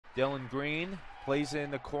Dylan Green plays it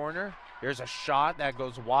in the corner. Here's a shot that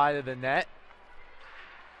goes wide of the net.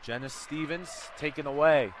 Jenna Stevens taken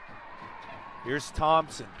away. Here's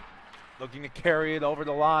Thompson looking to carry it over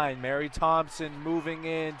the line. Mary Thompson moving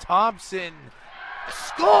in. Thompson,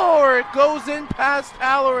 score! It goes in past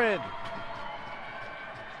Halloran.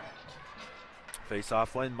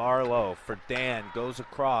 Face-off win. Marlowe for Dan. Goes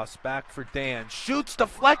across. Back for Dan. Shoots,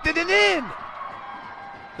 deflected, and in!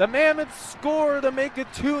 The Mammoths score to make it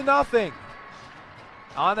 2-0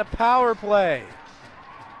 on a power play.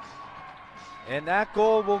 And that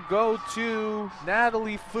goal will go to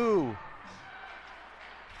Natalie Fu.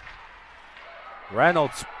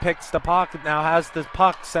 Reynolds picks the pocket, now has the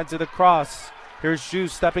puck, sends it across. Here's Zhu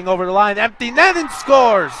stepping over the line, empty net, and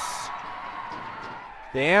scores!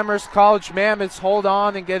 The Amherst College Mammoths hold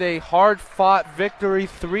on and get a hard-fought victory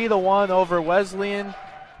 3-1 over Wesleyan.